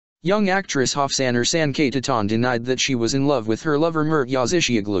Young actress Hafsanur Sancaktutan denied that she was in love with her lover Mert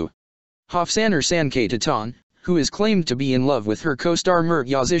Yazıcıoğlu. Hafsanur Sancaktutan, who is claimed to be in love with her co-star Mert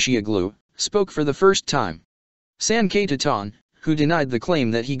Yazıcıoğlu, spoke for the first time. Sancaktutan, who denied the claim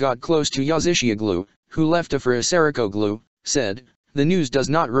that he got close to Yazıcıoğlu, who left Hafsanur Sancaktutan, said, "The news does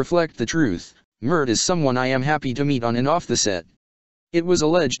not reflect the truth. Mert is someone I am happy to meet on and off the set." It was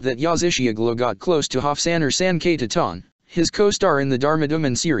alleged that Yazıcıoğlu got close to Hafsanur Sancaktutan, his co-star in the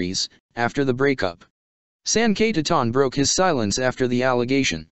Darmaduman series, after the breakup. Sancaktutan broke his silence after the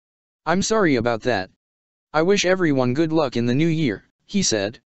allegation. "I'm sorry about that. I wish everyone good luck in the new year," he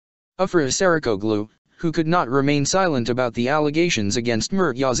said. Hafsanur Sancaktutan, who could not remain silent about the allegations against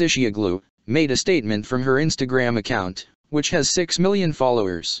Mert Yazıcıoğlu, made a statement from her Instagram account, which has 6 million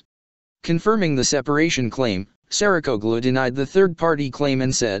followers. Confirming the separation claim, Sancaktutan denied the third-party claim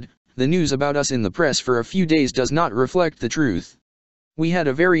and said, "The news about us in the press for a few days does not reflect the truth. We had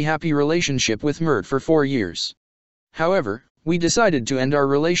a very happy relationship with Mert for 4 years. However, we decided to end our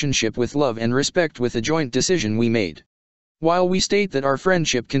relationship with love and respect with a joint decision we made. While we state that our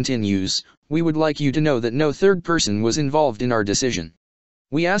friendship continues, we would like you to know that no third person was involved in our decision.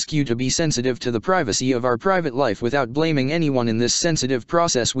 We ask you to be sensitive to the privacy of our private life without blaming anyone in this sensitive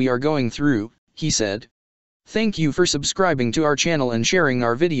process we are going through," he said. Thank you for subscribing to our channel and sharing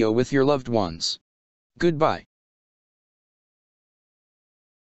our video with your loved ones. Goodbye.